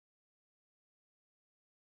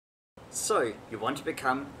So, you want to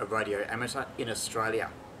become a radio amateur in Australia.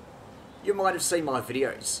 You might have seen my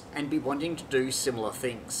videos and be wanting to do similar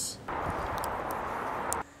things.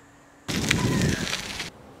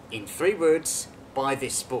 In 3 words, buy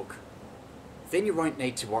this book. Then you won't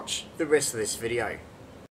need to watch the rest of this video.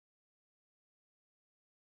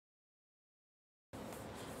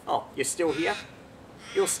 Oh, you're still here?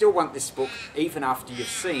 You'll still want this book even after you've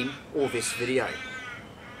seen all this video.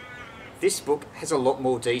 This book has a lot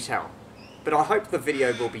more detail, but I hope the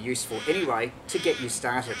video will be useful anyway to get you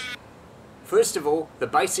started. First of all, the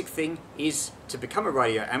basic thing is to become a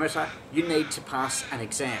radio amateur, you need to pass an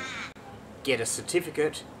exam, get a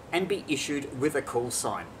certificate, and be issued with a call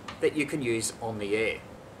sign that you can use on the air.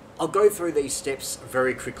 I'll go through these steps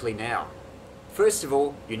very quickly now. First of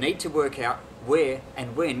all, you need to work out where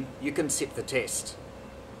and when you can sit the test.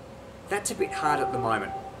 That's a bit hard at the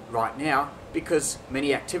moment, right now, because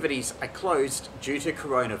many activities are closed due to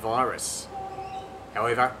coronavirus.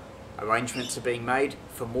 However, arrangements are being made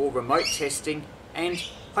for more remote testing and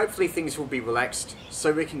hopefully things will be relaxed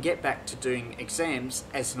so we can get back to doing exams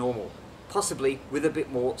as normal, possibly with a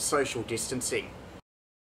bit more social distancing.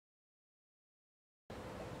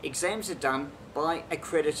 Exams are done by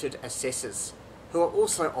accredited assessors, who are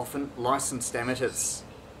also often licensed amateurs.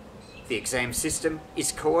 The exam system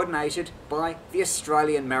is coordinated by the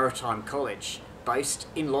Australian Maritime College, based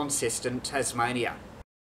in Launceston, Tasmania.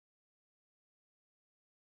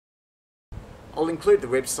 I'll include the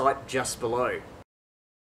website just below.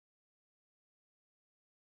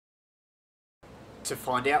 To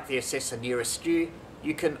find out the assessor nearest you,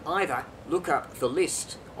 you can either look up the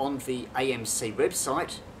list on the AMC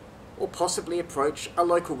website or possibly approach a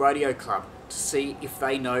local radio club to see if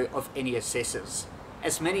they know of any assessors,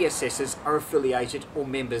 as many assessors are affiliated or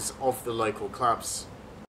members of the local clubs.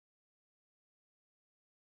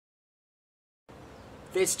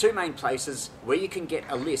 There's 2 main places where you can get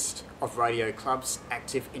a list of radio clubs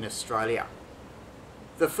active in Australia.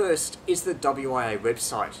 The first is the WIA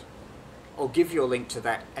website. I'll give you a link to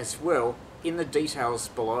that as well in the details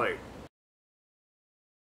below.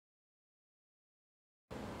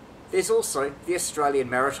 There's also the Australian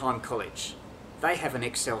Maritime College. They have an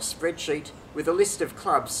Excel spreadsheet with a list of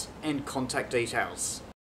clubs and contact details.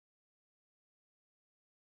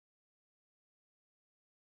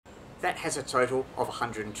 That has a total of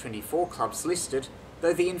 124 clubs listed,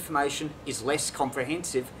 though the information is less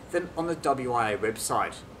comprehensive than on the WIA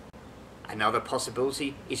website. Another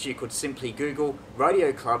possibility is you could simply Google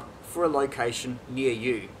Radio Club for a location near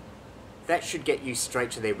you. That should get you straight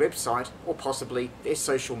to their website or possibly their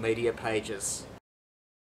social media pages.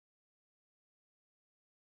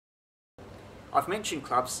 I've mentioned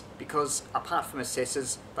clubs because, apart from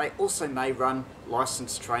assessors, they also may run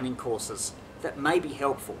licensed training courses that may be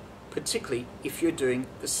helpful, particularly if you're doing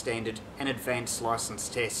the standard and advanced license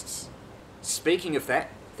tests. Speaking of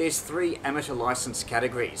that, there's 3 amateur license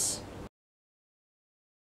categories.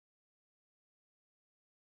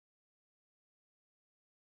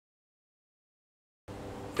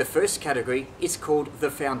 The first category is called the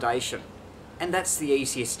Foundation, and that's the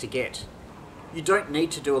easiest to get. You don't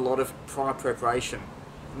need to do a lot of prior preparation,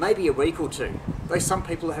 maybe a week or 2, though some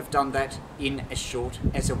people have done that in as short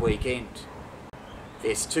as a weekend.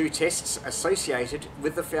 There's 2 tests associated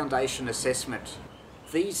with the Foundation assessment.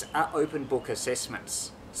 These are open book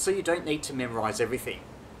assessments, so you don't need to memorise everything.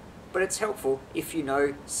 But it's helpful if you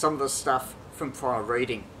know some of the stuff from prior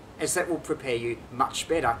reading, as that will prepare you much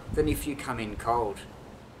better than if you come in cold.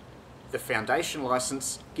 The Foundation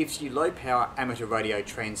licence gives you low power amateur radio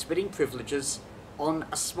transmitting privileges on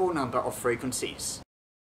a small number of frequencies.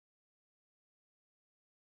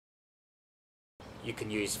 You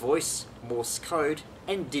can use voice, Morse code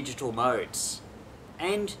and digital modes.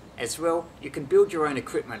 And as well, you can build your own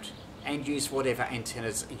equipment and use whatever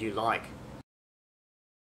antennas you like.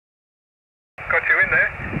 Got you in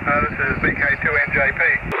there. This is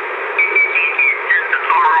VK3YE.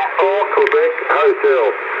 4 Quebec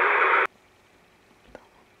Hotel.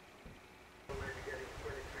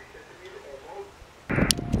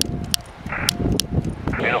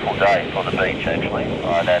 Beautiful day on the beach actually.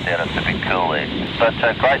 I no doubt it's a bit cool there. But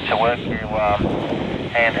great to work you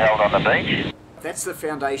handheld on the beach. That's the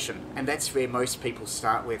Foundation, and that's where most people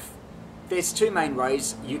start with. There's 2 main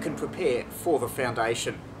ways you can prepare for the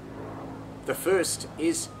Foundation. The first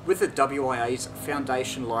is with the WIA's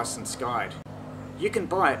Foundation License Guide. You can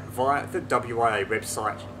buy it via the WIA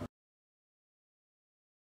website.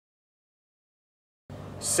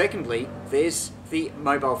 Secondly, there's the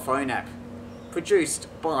mobile phone app, produced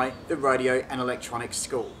by the Radio and Electronics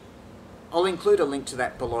School. I'll include a link to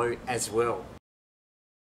that below as well.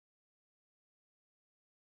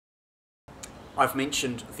 I've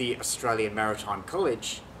mentioned the Australian Maritime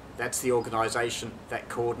College. That's the organisation that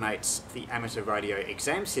coordinates the amateur radio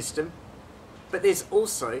exam system. But there's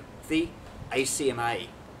also the ACMA,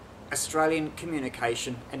 Australian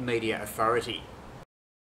Communication and Media Authority.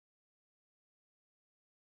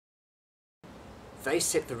 They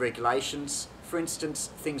set the regulations, for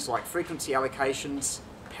instance, things like frequency allocations,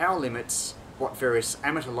 power limits, what various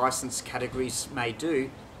amateur licence categories may do,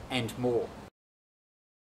 and more.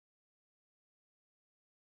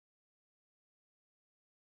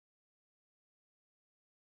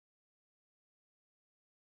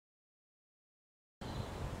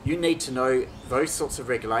 You need to know those sorts of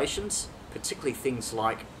regulations, particularly things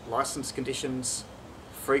like licence conditions,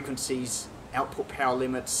 frequencies, output power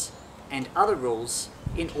limits, and other rules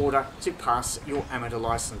in order to pass your amateur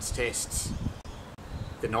licence tests.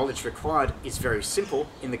 The knowledge required is very simple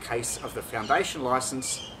in the case of the foundation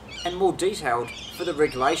licence, and more detailed for the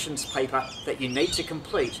regulations paper that you need to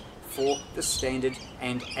complete for the standard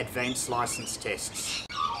and advanced licence tests.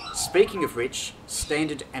 Speaking of which,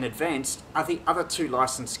 standard and advanced are the other two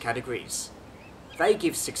licence categories. They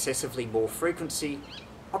give successively more frequency,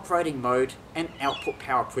 operating mode, and output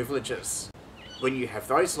power privileges. When you have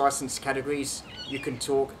those licence categories, you can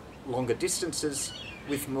talk longer distances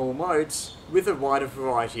with more modes with a wider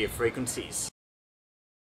variety of frequencies.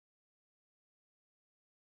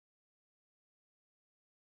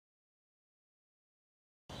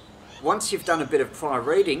 Once you've done a bit of prior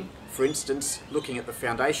reading, for instance, looking at the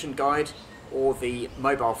Foundation Guide or the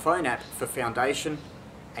mobile phone app for Foundation,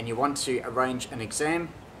 and you want to arrange an exam,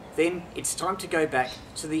 then it's time to go back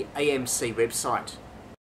to the AMC website.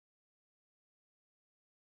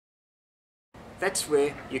 That's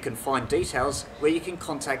where you can find details where you can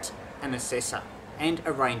contact an assessor and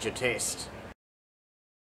arrange a test.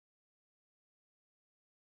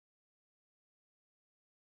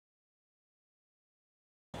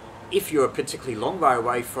 If you're a particularly long way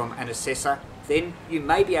away from an assessor, then you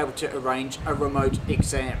may be able to arrange a remote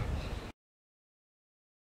exam.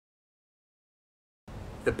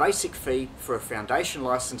 The basic fee for a foundation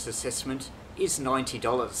licence assessment is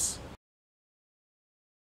 $90.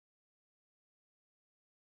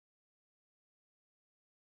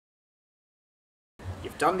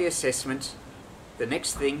 You've done the assessment. The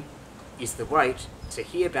next thing is the wait to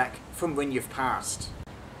hear back from when you've passed.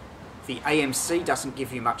 The AMC doesn't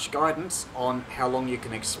give you much guidance on how long you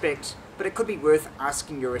can expect, but it could be worth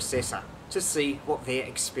asking your assessor to see what their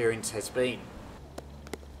experience has been.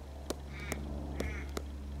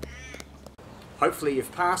 Hopefully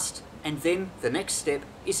you've passed, and then the next step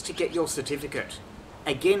is to get your certificate,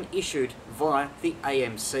 again issued via the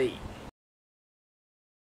AMC.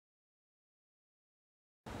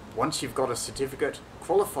 Once you've got a certificate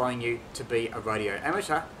qualifying you to be a radio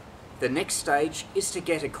amateur, the next stage is to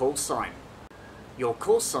get a call sign. Your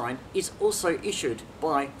call sign is also issued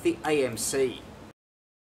by the AMC.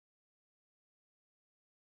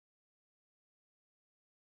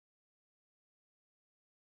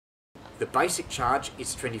 The basic charge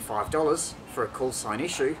is $25 for a call sign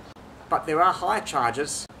issue, but there are higher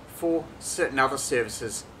charges for certain other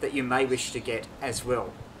services that you may wish to get as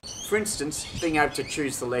well. For instance, being able to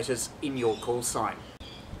choose the letters in your call sign.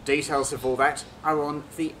 Details of all that are on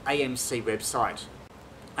the AMC website.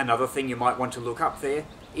 Another thing you might want to look up there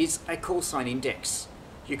is a call sign index.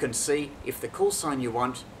 You can see if the call sign you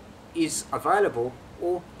want is available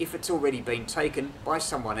or if it's already been taken by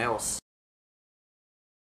someone else.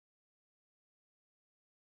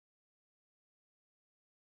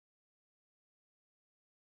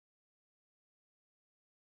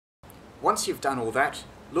 Once you've done all that,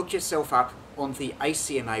 look yourself up on the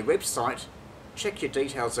ACMA website, check your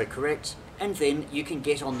details are correct, and then you can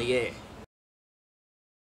get on the air.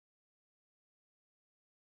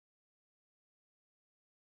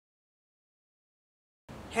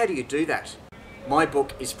 How do you do that? My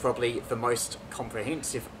book is probably the most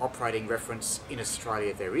comprehensive operating reference in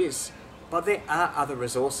Australia there is, but there are other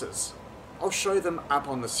resources. I'll show them up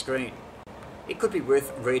on the screen. It could be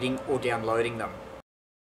worth reading or downloading them.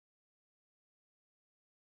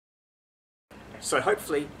 So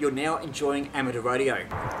hopefully you're now enjoying amateur radio. 2, 4,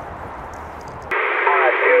 6,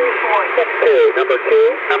 2, number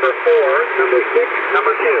 2, number 4, number 6,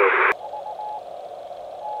 number 2.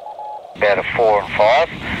 About a 4 and 5,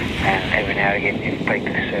 and every now and again you peak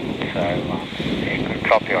to 7, so it could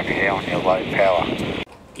drop you on your low power.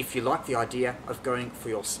 If you like the idea of going for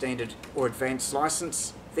your standard or advanced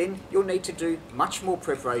license, then you'll need to do much more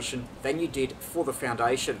preparation than you did for the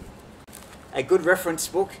foundation. A good reference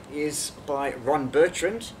book is by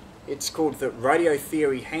Bertrand. It's called the Radio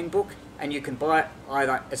Theory Handbook, and you can buy it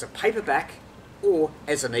either as a paperback or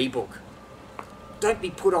as an ebook. don't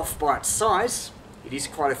be put off by its size. It is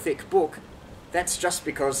quite a thick book. That's just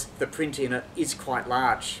because the print in it is quite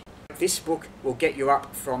large. This book will get you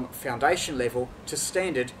up from foundation level to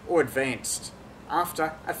standard or advanced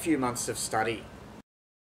after a few months of study.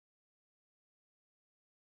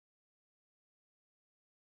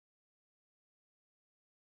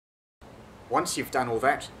 Once you've done all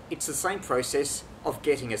that, it's the same process of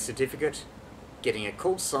getting a certificate, getting a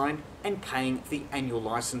call sign and paying the annual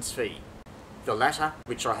license fee. The latter,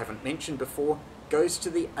 which I haven't mentioned before, goes to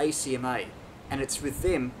the ACMA, and it's with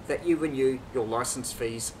them that you renew your license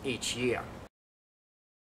fees each year.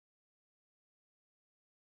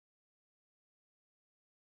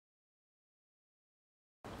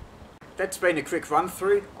 That's been a quick run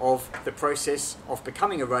through of the process of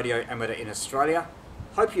becoming a radio amateur in Australia.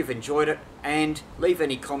 Hope you've enjoyed it, and leave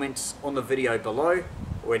any comments on the video below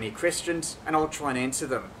or any questions and I'll try and answer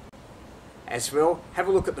them. As well, have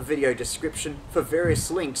a look at the video description for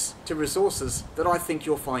various links to resources that I think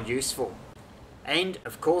you'll find useful. And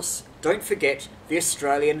of course, don't forget the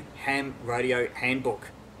Australian Ham Radio Handbook.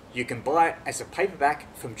 You can buy it as a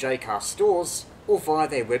paperback from Jaycar stores or via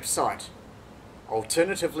their website.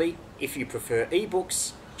 Alternatively, if you prefer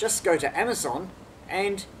ebooks, just go to Amazon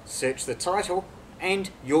and search the title and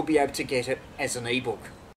you'll be able to get it as an ebook.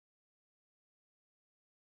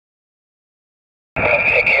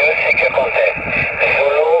 Secure contact.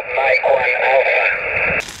 Follow Mike 1 Alpha.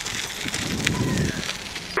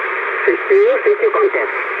 Secure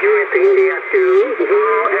contact. US India 2,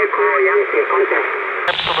 0 Echo Yankee contact.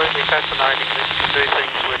 Absolutely fascinating that you can do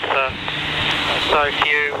things with so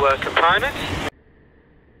few components.